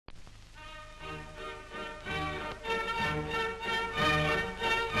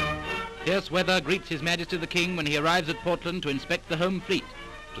Fierce weather greets His Majesty the King when he arrives at Portland to inspect the home fleet,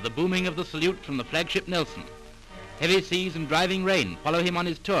 to the booming of the salute from the flagship Nelson. Heavy seas and driving rain follow him on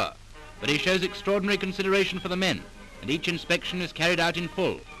his tour, but he shows extraordinary consideration for the men, and each inspection is carried out in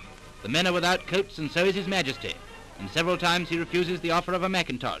full. The men are without coats, and so is His Majesty, and several times he refuses the offer of a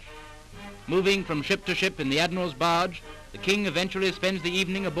mackintosh. Moving from ship to ship in the Admiral's barge, the King eventually spends the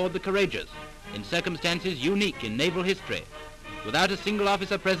evening aboard the Courageous, in circumstances unique in naval history. Without a single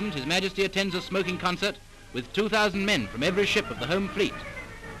officer present, His Majesty attends a smoking concert with 2,000 men from every ship of the home fleet.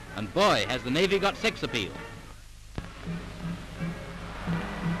 And boy, has the Navy got sex appeal.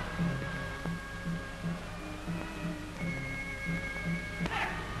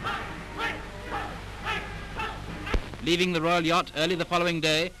 Leaving the royal yacht early the following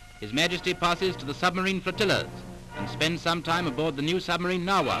day, His Majesty passes to the submarine flotillas and spends some time aboard the new submarine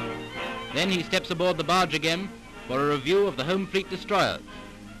Narwhal. Then he steps aboard the barge again for a review of the home fleet destroyers.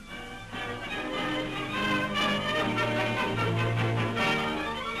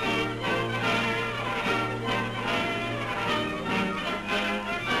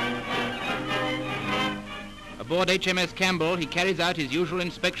 Aboard H.M.S. Campbell, he carries out his usual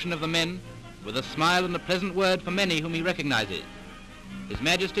inspection of the men with a smile and a pleasant word for many whom he recognizes. His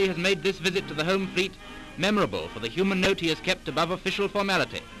Majesty has made this visit to the home fleet memorable for the human note he has kept above official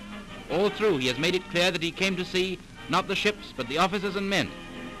formality. All through, he has made it clear that he came to see not the ships, but the officers and men.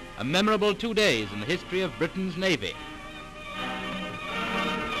 A memorable 2 days in the history of Britain's Navy.